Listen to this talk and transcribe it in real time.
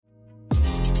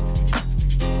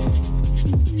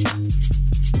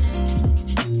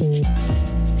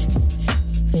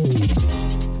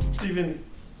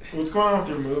What's going on with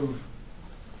your move?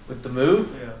 With the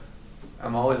move? Yeah.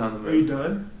 I'm always on the move. Are you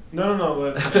done?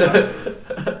 No.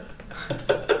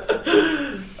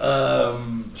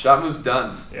 Shop move's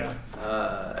done. Yeah.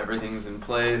 Everything's in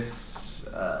place.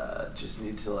 Just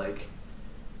need to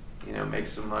make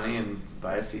some money and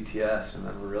buy a CTS, and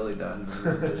then we're really done.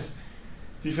 And then just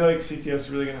Do you feel like CTS is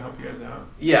really going to help you guys out?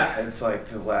 yeah, it's like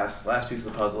the last piece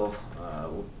of the puzzle.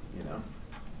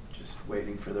 Just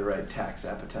waiting for the right tax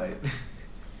appetite.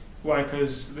 Why?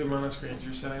 Because the amount of screens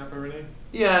you're setting up every day?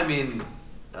 Yeah, I mean,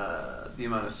 the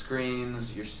amount of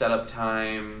screens, your setup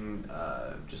time,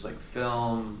 just like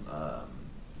film,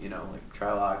 like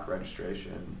Trilock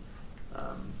registration,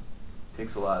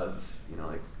 takes a lot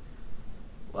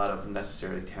of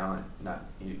necessary talent.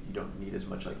 You don't need as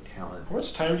much talent. How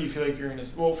much time do you feel like you're going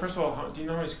to... Well, first of all, do you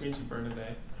know how many screens you burn a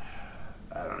day?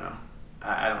 I don't know.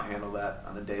 I don't handle that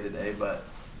on a day-to-day, but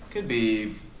could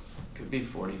be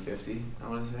 40, 50, I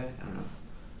want to say. I don't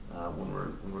know. When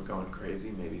we're going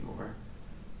crazy, maybe more.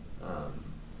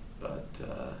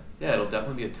 Yeah, it'll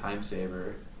definitely be a time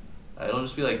saver. It'll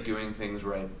just be like doing things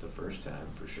right the first time,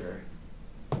 for sure.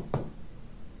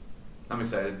 I'm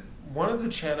excited. Wanted to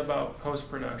chat about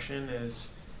post-production is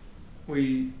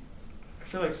I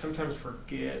feel like sometimes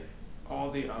forget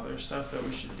all the other stuff that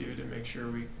we should do to make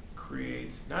sure we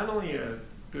create not only a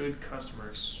good customer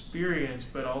experience,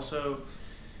 but also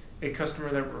a customer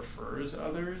that refers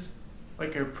others,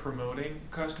 like a promoting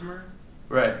customer.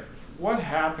 Right. What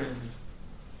happens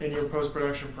in your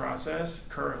post-production process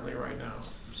currently right now?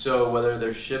 So whether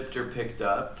they're shipped or picked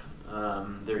up,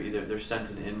 they're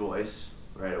sent an invoice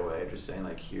right away, just saying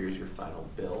here's your final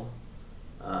bill,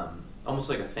 almost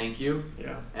like a thank you.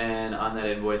 Yeah. And on that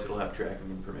invoice, it'll have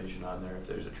tracking information on there if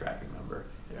there's a tracking number.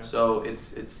 Yeah. So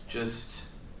it's just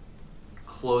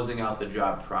closing out the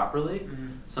job properly. Mm-hmm.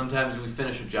 Sometimes we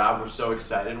finish a job, we're so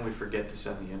excited, and we forget to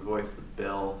send the invoice, the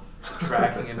bill, the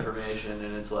tracking information,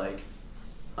 and it's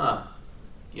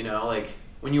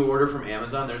when you order from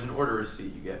Amazon, there's an order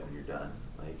receipt you get when you're done.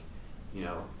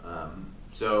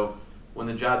 So when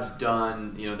the job's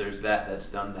done, there's that's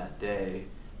done that day.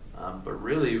 But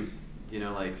really, you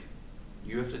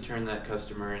have to turn that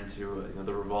customer into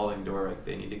the revolving door.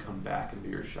 They need to come back into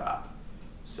your shop.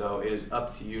 So it is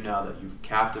up to you now that you've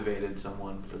captivated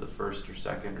someone for the first or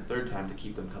second or third time to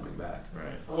keep them coming back.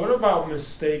 Right. What about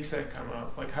mistakes that come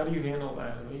up? How do you handle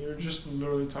that? I mean, you were just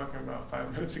literally talking about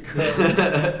 5 minutes ago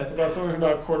about something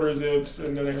about quarter zips,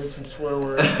 and then I heard some swear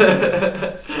words.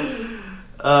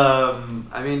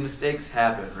 I mean, mistakes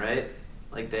happen, right?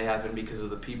 They happen because of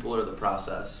the people or the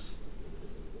process.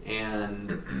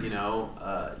 And,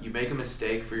 you make a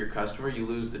mistake for your customer, you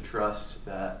lose the trust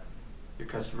that your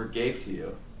customer gave to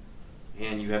you,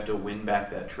 and you have to win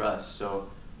back that trust. So,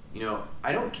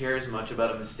 I don't care as much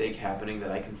about a mistake happening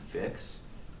that I can fix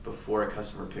before a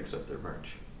customer picks up their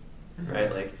merch, Mm-hmm.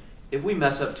 right? If we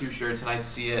mess up 2 shirts and I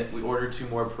see it, we order 2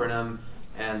 more, print them,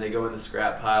 and they go in the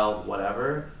scrap pile,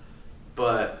 whatever.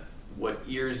 But what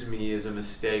ears me is a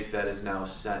mistake that is now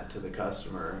sent to the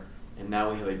customer, and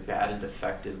now we have a bad and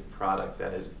defective product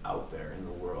that is out there in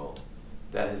the world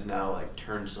that has now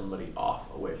turned somebody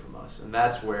off away from us, and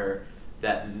that's where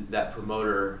that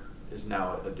promoter is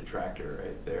now a detractor,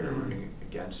 right? They're rooting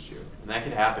against you, and that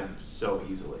can happen so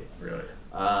easily. Really?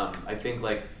 I think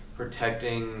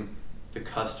protecting the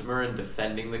customer and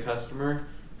defending the customer.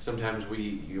 Sometimes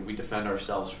we defend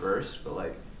ourselves first,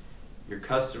 but your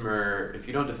customer, if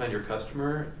you don't defend your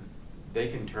customer, they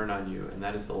can turn on you, and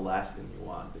that is the last thing you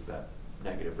want, is that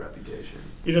negative reputation.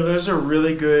 There's a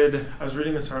really good... I was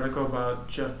reading this article about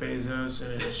Jeff Bezos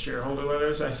and his shareholder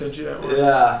letters. I sent you that one.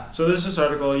 Yeah. So there's this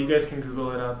article. You guys can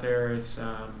Google it out there. It's,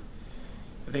 I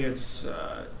think it's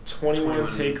 21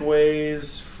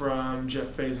 takeaways from Jeff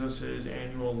Bezos'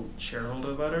 annual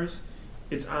shareholder letters.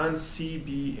 It's on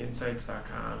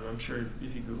cbinsights.com. I'm sure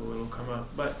if you Google it, it'll come up.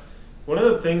 But one of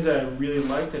the things that I really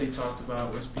liked that he talked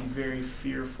about was be very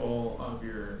fearful of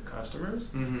your customers.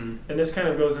 Mm-hmm. And this kind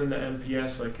of goes into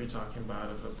NPS, like you're talking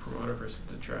about, of a promoter versus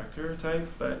detractor type.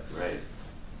 But right.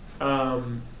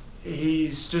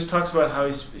 He's just talks about how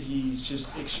he's just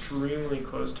extremely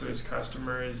close to his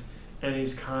customers, and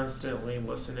he's constantly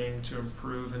listening to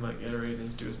improve and iterate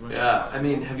and do as much as possible. I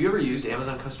mean, have you ever used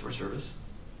Amazon customer service?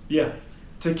 Yeah.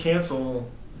 To cancel...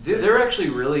 They're actually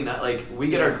really not, we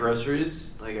get our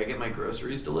groceries, I get my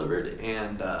groceries delivered,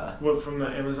 and... What, from the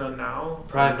Amazon Now?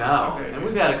 Prime Now. Okay. And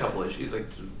we've had a couple issues, the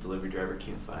delivery driver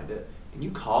can't find it. And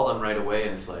you call them right away,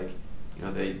 and it's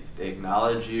they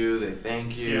acknowledge you, they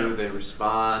thank you, they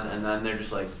respond, and then they're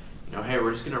just hey,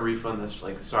 we're just going to refund this,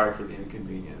 sorry for the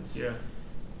inconvenience. Yeah.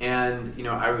 And,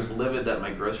 I was livid that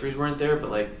my groceries weren't there,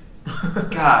 but,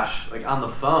 gosh, like on the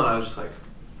phone, I was just like,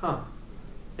 huh,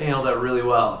 they handled that really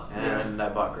well, and I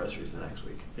bought groceries the next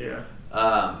week. Yeah.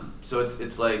 So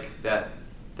it's like that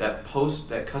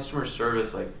customer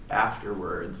service like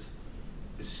afterwards,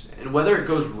 and whether it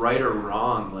goes right or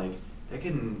wrong, like they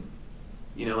can,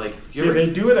 like if you ever, they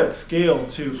do it at scale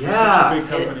too. For such a big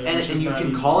company, and you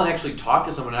can call and actually talk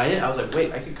to someone. And I was like,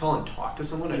 wait, I could call and talk to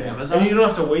someone at Amazon, and you don't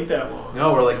have to wait that long.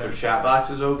 No, or like their chat box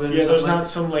is open. Yeah, there's not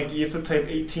some like you have to type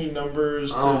 18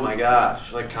 numbers. Oh my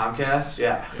gosh, like Comcast,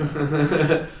 yeah.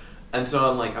 And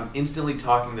so I'm instantly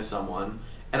talking to someone,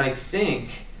 and I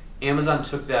think Amazon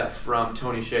took that from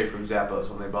Tony Hsieh from Zappos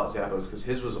when they bought Zappos, because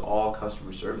his was all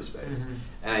customer service based. Mm-hmm.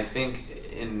 And I think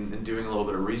in doing a little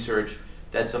bit of research,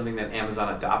 that's something that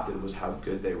Amazon adopted, was how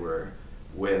good they were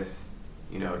with,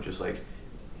 just like,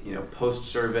 post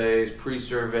surveys,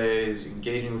 pre-surveys,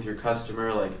 engaging with your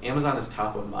customer. Like Amazon is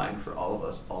top of mind for all of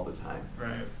us all the time.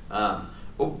 Right.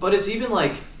 But it's even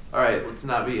like, all right, let's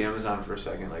not be Amazon for a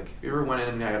second. Like, if you ever went in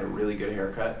and I got a really good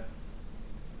haircut,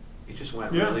 it just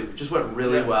went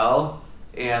really well,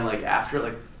 and like after,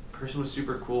 like, person was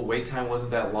super cool, wait time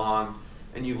wasn't that long,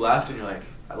 and you left and you're like,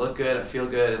 I look good, I feel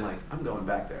good, and like I'm going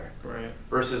back there. Right.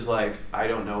 Versus like I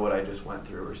don't know what I just went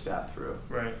through or sat through.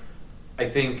 Right. I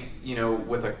think,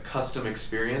 with a custom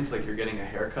experience, like you're getting a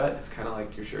haircut, it's kind of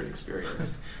like your shirt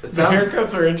experience. The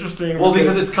haircuts are interesting. Well,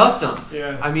 because it's custom.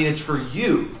 Yeah. I mean, it's for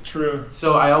you. True.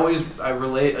 So I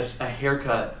relate a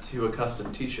haircut to a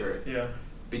custom T-shirt. Yeah.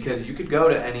 Because you could go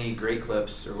to any Great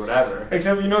Clips or whatever.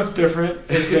 Except, what's different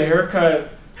is the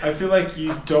haircut. I feel like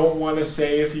you don't want to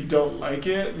say if you don't like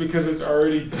it because it's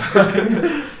already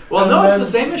done. Well, no, it's the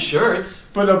same as shirts.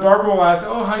 But a barber will ask,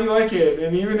 "Oh, how do you like it?"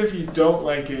 And even if you don't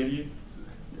like it,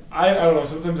 I don't know.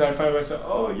 Sometimes I find myself,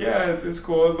 "Oh yeah, it's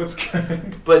cool. It looks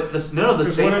good." But the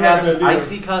same happens. I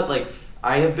see like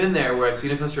I have been there where I've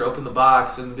seen a customer open the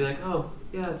box and be like, "Oh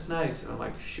yeah, it's nice," and I'm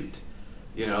like, "Shoot,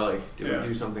 like did we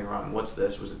do something wrong? What's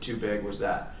this? Was it too big? Was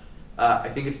that?" I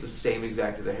think it's the same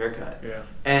exact as a haircut. Yeah.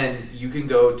 And you can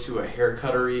go to a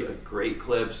haircuttery, a Great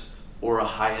Clips, or a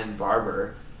high-end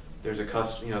barber. There's a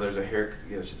there's a hair,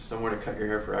 there's somewhere to cut your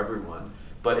hair for everyone.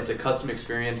 But it's a custom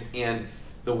experience, and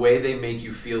the way they make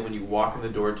you feel when you walk in the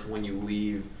door to when you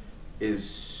leave is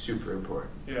super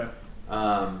important. Yeah.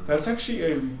 That's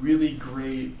actually a really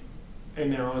great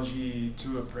analogy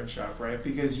to a print shop, right?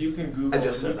 Because you can Google. I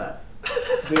just said that.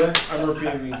 Did I? I'm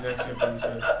repeating the exact same thing you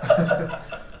said.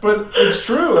 But it's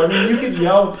true. I mean, you could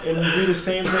Yelp and do the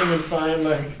same thing and find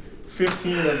like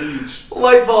 15 of each.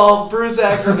 Light bulb, Bruce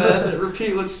Ackerman,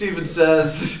 repeat what Steven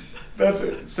says. That's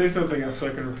it. Say something else so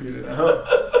I can repeat it.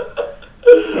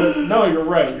 But no, you're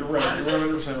right. You're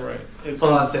 100% right.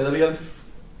 Hold on, say that again.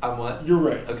 I'm what? You're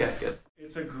right. Okay, good.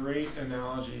 It's a great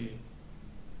analogy.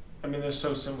 I mean, they're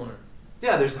so similar.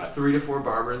 Yeah, there's 3 to 4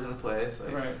 barbers in a place.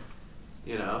 Like, right.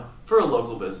 For a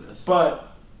local business. But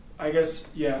I guess,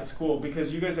 yeah, it's cool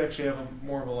because you guys actually have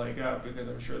more of a leg up because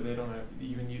I'm sure they don't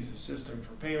even use a system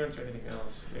for payments or anything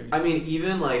else. Maybe. I mean,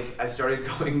 even like I started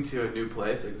going to a new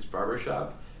place, like this barber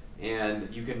shop,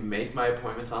 and you can make my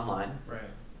appointments online. Right.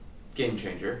 Game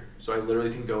changer. So I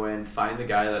literally can go in, find the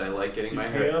guy that I like getting my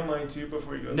hair. Do you pay online too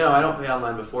before you go? No, I don't pay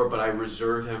online before, but I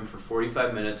reserve him for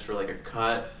 45 minutes for like a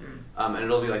cut, and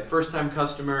it'll be like first time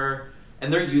customer,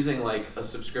 and they're using like a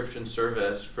subscription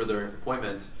service for their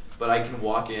appointments. But I can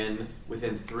walk in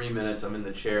within 3 minutes. I'm in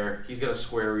the chair. He's got a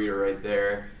square reader right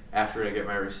there. After I get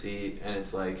my receipt, and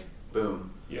it's like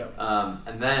boom. Yeah.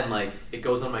 And then like it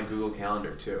goes on my Google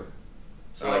Calendar too.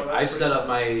 So I've set up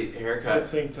my haircut.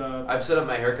 Synced up. I've set up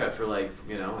my haircut for like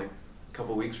a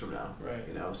couple weeks from now. Right.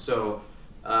 So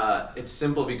it's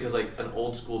simple because like an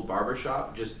old school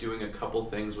barbershop, just doing a couple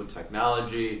things with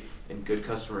technology and good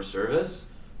customer service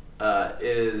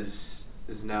is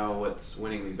now what's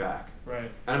winning me back.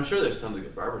 Right. And I'm sure there's tons of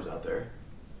good barbers out there,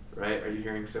 right? Are you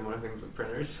hearing similar things with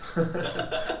printers?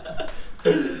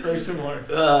 It's very similar.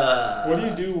 What do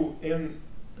you do in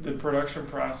the production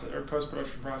process or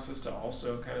post-production process to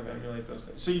also kind of emulate those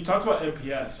things? So you talked about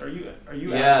NPS. Are you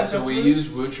Yeah, so we use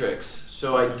Wootrix.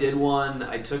 So I did one.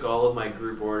 I took all of my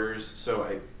group orders. So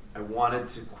I wanted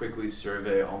to quickly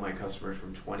survey all my customers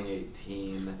from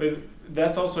 2018. But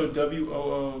that's also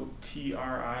wootrics.com.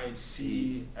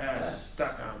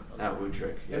 Not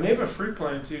Wootric. Yeah. And they have a free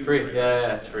plan too. Free,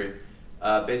 yeah, it's free.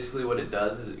 Basically what it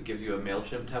does is it gives you a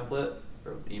MailChimp template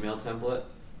or email template,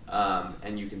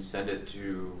 and you can send it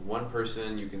to one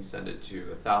person, you can send it to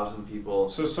 1,000 people.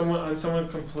 So someone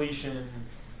completion,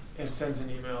 it sends an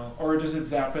email, or does it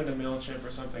zap into MailChimp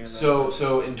or something?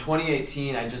 So in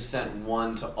 2018, I just sent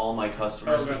one to all my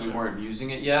customers because we weren't using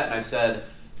it yet, and I said,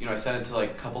 I sent it to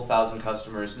like a couple thousand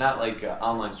customers, not like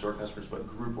online store customers, but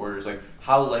group orders. Like,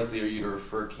 how likely are you to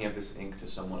refer Campus Ink to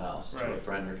someone else, to a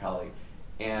friend or colleague?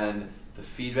 And the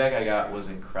feedback I got was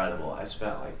incredible. I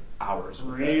spent like hours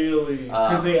with Really?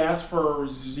 Because they asked for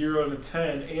 0 to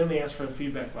 10, and they asked for a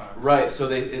feedback box. Right. So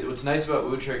what's nice about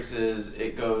Wootrix is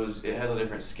it has a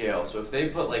different scale. So if they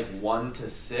put like 1 to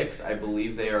 6, I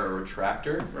believe they are a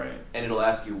retractor. Right. And it'll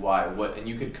ask you why. And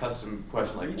you could custom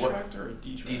question like what. Retractor or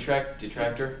detractor?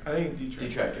 Detractor. I think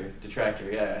detractor.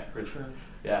 Detractor. Yeah.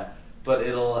 Yeah. But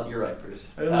you're right, Bruce.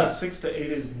 I think like 6 to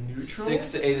 8 is neutral.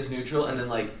 6 to 8 is neutral, and then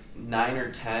like 9 or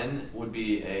 10 would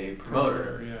be a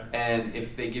promoter. Yeah. And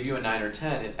if they give you a 9 or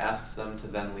 10, it asks them to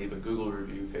then leave a Google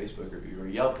review, Facebook review, or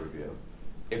Yelp review.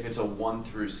 If it's a 1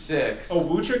 through 6. Oh,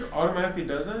 Wootrix automatically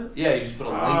does it? Yeah, you just put a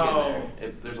link in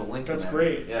there. There's a link in there. That's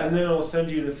great. Yeah. And then it'll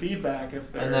send you the feedback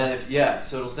if they're... And then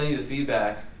so it'll send you the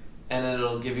feedback, and then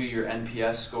it'll give you your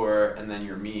NPS score and then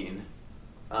your mean.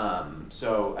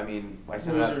 So, I mean, I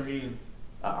sent What was your mean?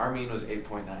 Our mean was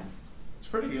 8.9. It's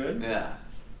pretty good. Yeah.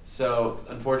 So,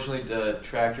 unfortunately, the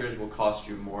tractors will cost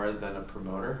you more than a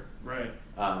promoter. Right.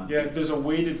 Yeah, there's a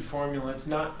weighted formula.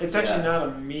 It's actually not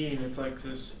a mean. It's like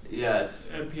this. Yeah, it's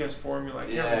NPS formula.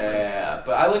 Yeah.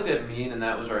 But I looked at mean, and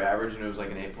that was our average, and it was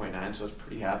like an 8.9. So I was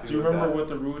pretty happy. Do you with remember that. what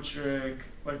the Wootrix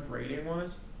rating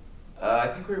was? I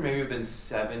think we maybe have been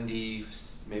 70,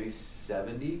 maybe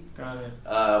 70. Got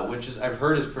it. Which I've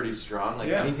heard is pretty strong. Like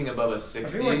anything above a 60.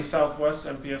 I think like Southwest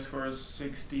NPS score is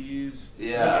 60s.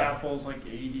 Yeah. Like Apple's like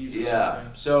 80s. Or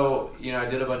something. So I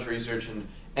did a bunch of research,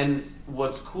 and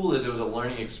what's cool is it was a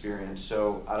learning experience.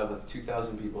 So out of the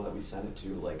 2,000 people that we sent it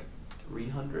to, like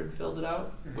 300 filled it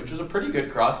out, which was a pretty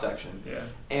good cross section. Yeah.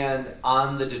 And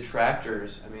on the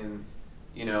detractors, I mean,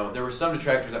 there were some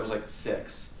detractors that was like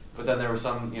 6. But then there were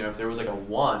some, if there was like a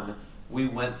 1, we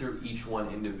went through each one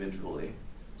individually.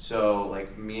 So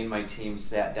like me and my team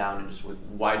sat down and just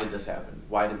why did this happen?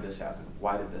 Why did this happen?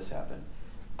 Why did this happen?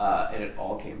 And it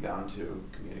all came down to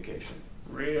communication.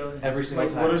 Really? Every single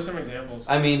time. What are some examples?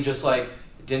 I mean, just like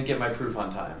didn't get my proof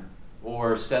on time,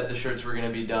 or said the shirts were going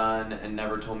to be done and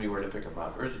never told me where to pick them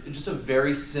up, or just a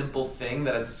very simple thing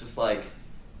that it's just like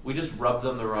we just rubbed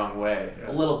them the wrong way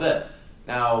a little bit.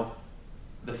 Now,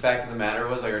 the fact of the matter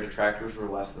was like our detractors were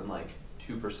less than like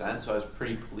 2%, so I was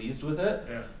pretty pleased with it.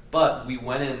 Yeah. But we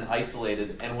went in and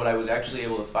isolated, and what I was actually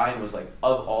able to find was like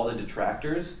of all the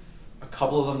detractors, a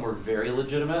couple of them were very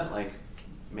legitimate, like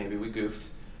maybe we goofed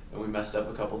and we messed up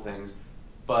a couple things,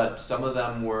 but some of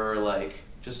them were like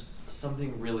just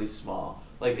something really small.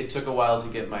 Like it took a while to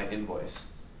get my invoice,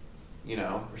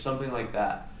 or something like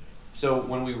that. So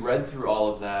when we read through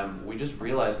all of them, we just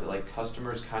realized that like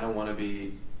customers kind of want to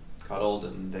be cuddled,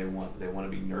 and they want to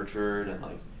be nurtured, and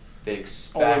like they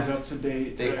expect always up to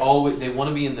date. They want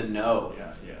to be in the know.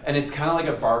 Yeah. And it's kind of like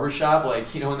a barbershop, like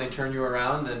when they turn you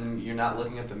around and you're not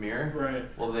looking at the mirror. Right.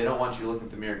 Well, they don't want you looking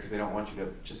at the mirror because they don't want you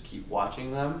to just keep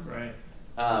watching them. Right.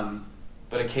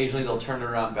 But occasionally they'll turn it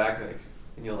around back,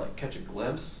 and you'll like catch a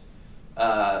glimpse.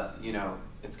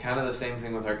 It's kind of the same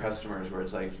thing with our customers, where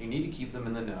it's like you need to keep them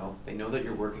in the know. They know that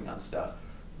you're working on stuff,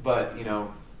 but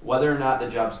whether or not the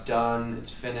job's done,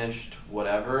 it's finished,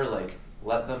 whatever, like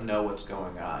let them know what's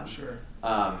going on. Sure.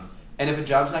 And if a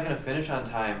job's not going to finish on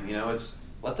time, it's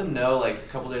let them know like a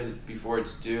couple days before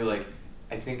it's due. Like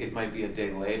I think it might be a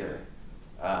day later,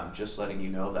 just letting you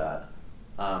know that,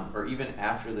 or even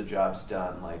after the job's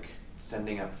done, like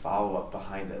sending a follow up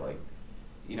behind it, like.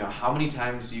 How many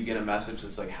times do you get a message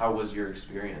that's like, how was your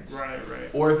experience? Right.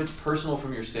 Or if it's personal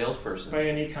from your salesperson. By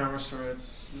an e-commerce store, it's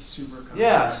super common.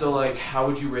 Yeah, so like, how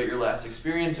would you rate your last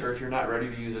experience? Or if you're not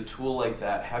ready to use a tool like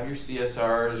that, have your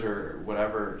CSRs or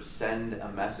whatever send a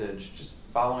message just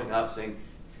following up saying,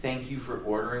 thank you for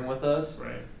ordering with us.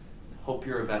 Right. Hope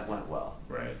your event went well.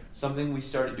 Right. Something we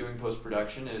started doing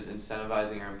post-production is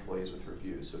incentivizing our employees with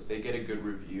reviews. So if they get a good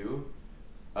review,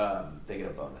 they get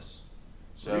a bonus.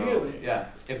 So, really? Yeah.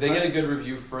 If they get a good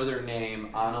review for their name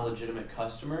on a legitimate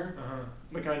customer.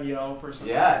 Like on Yelp or something.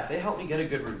 Yeah, if they help me get a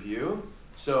good review.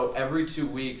 So every 2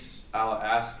 weeks, I'll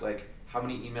ask, like, how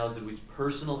many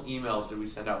personal emails did we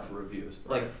send out for reviews?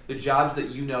 Right. Like, the jobs that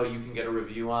you can get a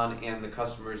review on, and the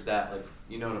customers that, like,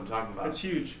 you know what I'm talking about. It's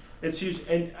huge.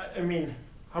 And, I mean,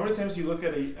 how many times do you look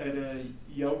at a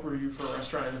Yelp review for a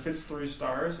restaurant, and if it's 3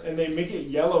 stars, and they make it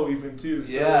yellow even too,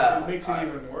 so it makes it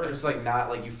even worse. If it's like not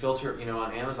like you filter,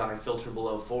 on Amazon I filter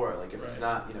below 4, like if it's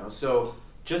not, so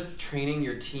just training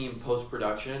your team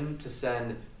post-production to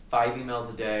send 5 emails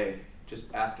a day, just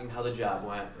asking how the job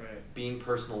went, being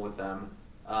personal with them,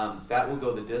 that will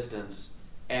go the distance,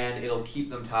 and it'll keep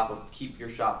your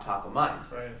shop top of mind.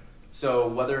 Right. So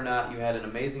whether or not you had an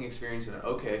amazing experience and an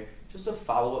okay, just a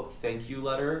follow-up thank you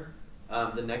letter.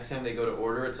 The next time they go to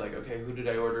order, it's like, okay, who did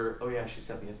I order? Oh yeah, she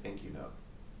sent me a thank you note,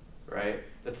 right?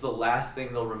 That's the last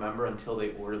thing they'll remember until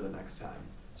they order the next time.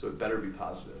 So it better be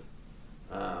positive.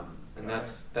 And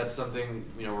that's something,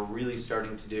 you know, we're really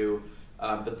starting to do.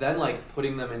 But then like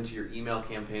putting them into your email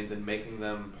campaigns and making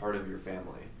them part of your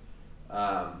family.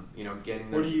 You know,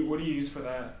 getting them. What do you use for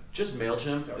that? Just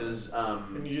MailChimp is.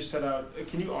 And you just set out.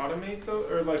 Can you automate though,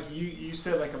 or like you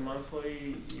set like a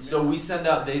monthly email? So we send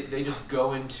out. They just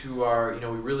go into our. You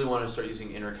know, we really want to start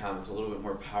using Intercom. It's a little bit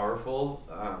more powerful.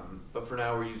 But for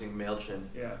now, we're using MailChimp.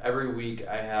 Yeah. Every week,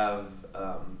 I have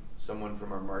someone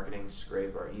from our marketing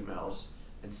scrape our emails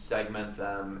and segment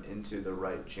them into the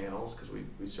right channels, because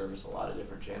we service a lot of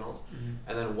different channels. Mm-hmm.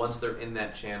 And then once they're in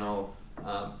that channel,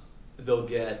 they'll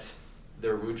get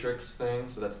their Wootrix thing,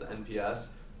 so that's the NPS,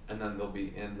 and then they'll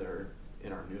be in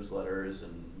our newsletters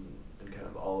and kind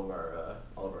of all of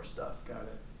our stuff. Got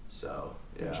it. So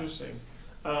yeah. Interesting.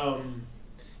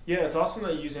 Yeah, it's awesome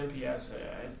that you use NPS.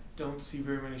 I don't see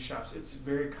very many shops. It's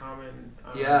very common.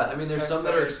 Yeah, I mean, there's some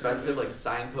that are sites expensive, like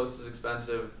Signpost is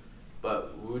expensive,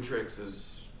 but Wootrix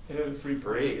is It had a free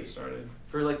plan to get started.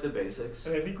 for like the basics.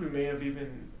 And I think we may have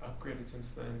even upgraded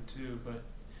since then too. But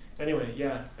anyway,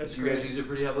 yeah, that's Do you great. guys use it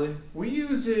pretty heavily? We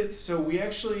use it, so we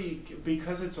actually,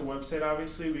 because it's a website,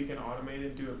 obviously, we can automate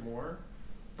and do it more.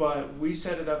 But we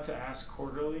set it up to ask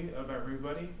quarterly of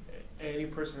everybody. Any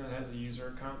person that has a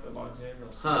user account that logs in,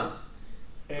 they'll see it.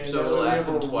 And So it'll ask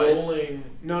them twice?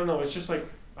 No, it's just like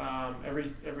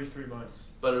every 3 months.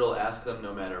 But it'll ask them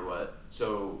no matter what.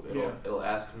 So Yeah. it'll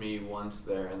ask me once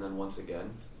there and then once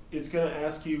again. It's going to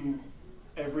ask you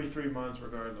every 3 months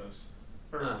regardless.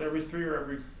 Or it's Huh. every 3 or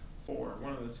every 4,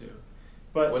 one of the two.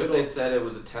 But What if they said it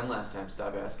was a 10 last time?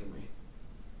 Stop asking me.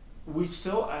 we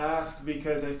still ask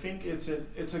because I think it's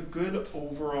a good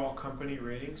overall company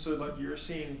rating. So like you're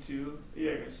seeing too,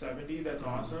 yeah, 70, that's Mhm.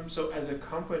 awesome. So as a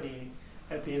company,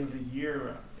 at the end of the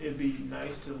year, it'd be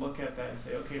nice to look at that and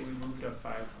say, okay, we moved up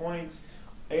 5 points.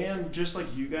 And just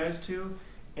like you guys too,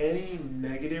 any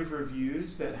negative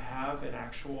reviews that have an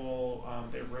actual,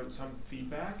 they wrote some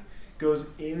feedback, goes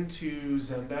into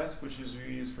Zendesk, which is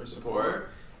we use for support.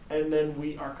 And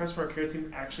then our customer care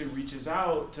team actually reaches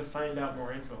out to find out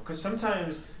more info. Because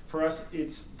sometimes for us,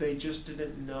 it's they just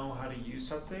didn't know how to use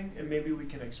something, and maybe we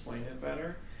can explain it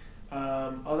better.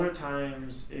 Other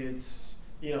times it's,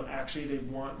 you know, actually they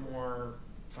want more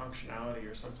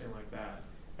functionality or something like that.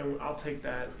 And I'll take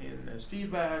that in as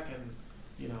feedback, and,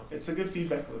 you know, it's a good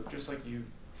feedback loop, just like you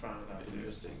found out too.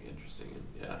 Interesting.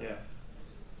 Yeah. Yeah.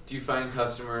 Do you find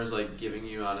customers like giving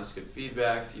you honest, good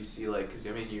feedback? Do you see like, because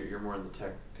I mean you're more on the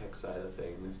tech side of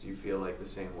things. Do you feel like the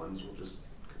same ones will just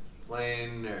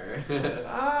complain or?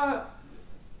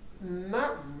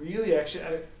 Not really.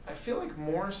 Actually, I feel like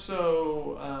more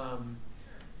so.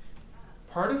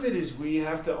 Part of it is we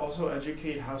have to also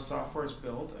educate how software is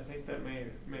built. I think that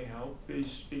may help,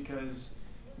 is because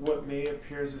what may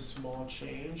appear as a small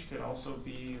change could also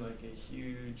be like a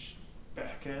huge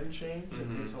back end change.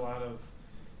 Mhm. It takes a lot of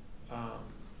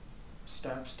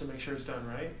steps to make sure it's done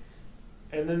right.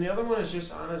 And then the other one is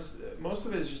just honest. Most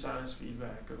of it is just honest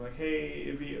feedback of like, hey,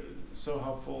 it'd be so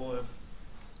helpful if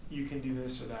you can do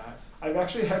this or that. I've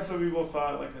actually had some people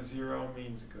thought like a 0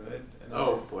 means good. And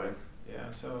Oh boy. yeah.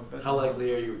 So that's How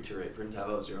likely are you to rate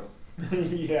Printavo 0?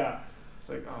 yeah. It's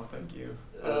like, oh, thank you.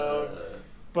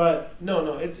 But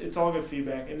no, it's all good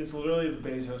feedback, and it's literally the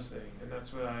Bezos thing, and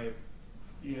that's what I,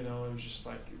 you know, it was just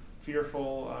like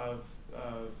fearful of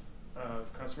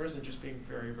customers and just being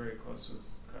very, very close with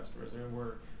customers. I mean,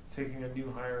 we're taking a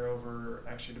new hire over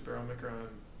actually to Barrel Maker on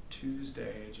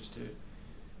Tuesday just to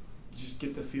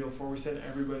get the feel for. We sent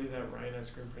everybody that Ryan has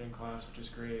screen printing class, which is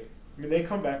great. I mean, they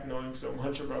come back knowing so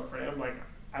much about printing. I'm like,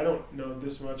 I don't know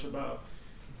this much about,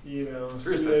 you know,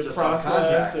 Bruce, that's just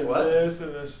process and what? this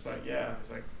and this. Like, yeah,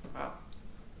 it's like, wow.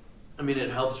 I mean, it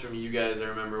helps from you guys. I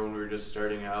remember when we were just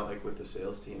starting out, like with the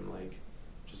sales team, like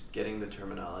just getting the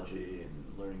terminology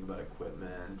and learning about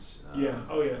equipment. Yeah.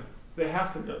 Oh, yeah. They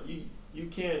have to know. You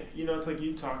can't. You know, it's like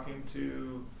you talking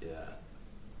to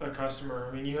a customer.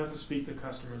 I mean, you have to speak the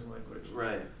customer's language.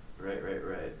 Right.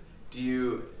 Do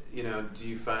you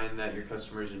find that your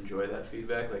customers enjoy that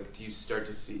feedback? Like, do you start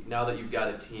to see, now that you've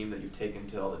got a team that you've taken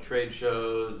to all the trade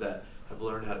shows that have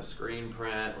learned how to screen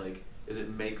print, like, does it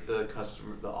make the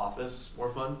office more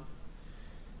fun?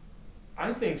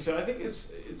 I think so. I think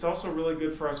it's also really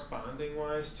good for us bonding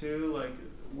wise too. Like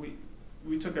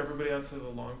we took everybody out to the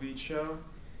Long Beach show,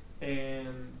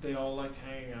 and they all liked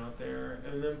hanging out there.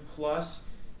 And then plus,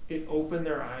 it opened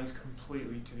their eyes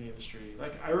completely to the industry.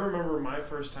 Like I remember my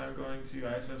first time going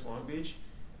to ISS Long Beach,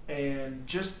 And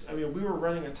just, I mean, we were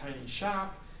running a tiny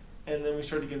shop, and then we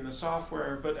started getting the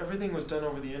software, but everything was done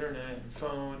over the internet and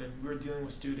phone, and we were dealing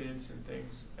with students and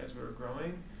things as we were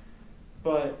growing.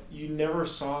 But you never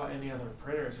saw any other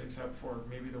printers except for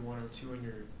maybe the one or two in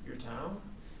your town.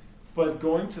 But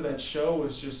going to that show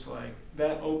was just like,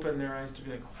 that opened their eyes to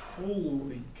be like,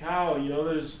 holy cow, you know,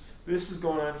 this is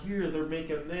going on here, they're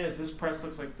making this press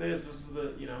looks like this is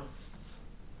the, you know.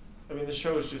 I mean, the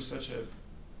show was just such a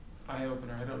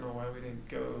eye-opener. I don't know why we didn't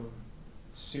go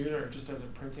sooner, just as a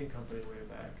printing company way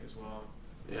back as well.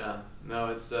 Yeah, no,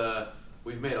 it's,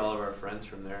 we've made all of our friends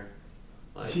from there.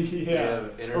 Like, yeah,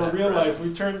 or real life.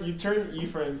 You turn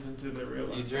e-friends into the real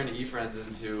life. You turn e-friends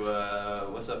into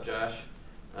what's up, Josh?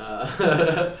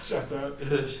 Shouts out.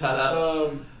 Shout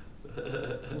out.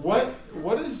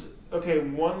 What is okay?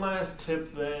 One last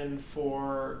tip then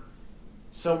for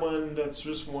someone that's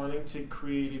just wanting to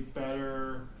create a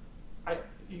better.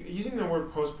 Using the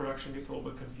word post production gets a little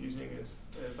bit confusing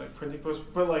if like printing post,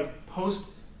 but like post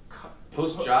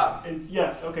job.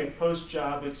 Yes, okay, post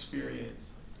job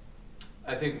experience.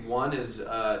 I think one is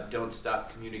don't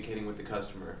stop communicating with the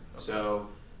customer. Okay. So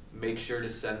make sure to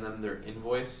send them their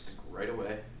invoice right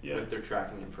away with their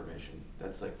tracking information.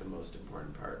 That's like the most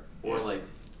important part. Or like,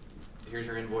 here's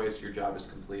your invoice, your job is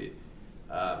complete.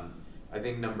 I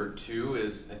think number 2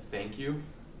 is a thank you.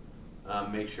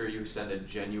 Make sure you send a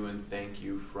genuine thank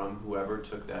you from whoever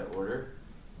took that order,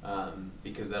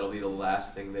 because that'll be the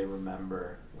last thing they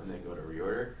remember when they go to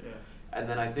reorder. Yeah. And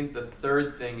then I think the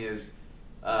third thing is,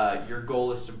 your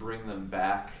goal is to bring them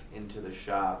back into the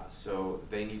shop, so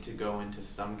they need to go into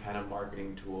some kind of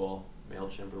marketing tool,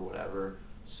 MailChimp or whatever,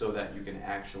 so that you can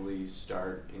actually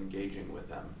start engaging with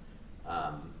them.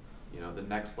 You know, the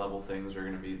next level things are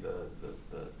going to be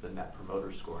the net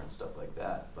promoter score and stuff like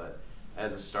that. But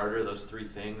as a starter, those 3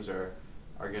 things are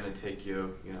going to take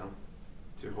you, you know,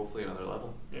 to hopefully another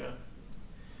level. Yeah.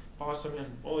 Awesome,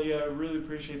 man. Well, yeah, I really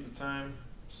appreciate the time.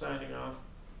 Signing off.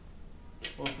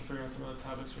 We'll have to figure out some other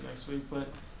topics for next week, but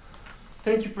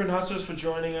thank you, Print Hustlers, for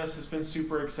joining us. It's been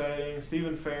super exciting.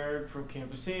 Stephen Farag from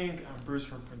Campus Ink. I'm Bruce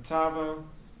from Printavo.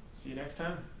 See you next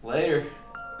time. Later.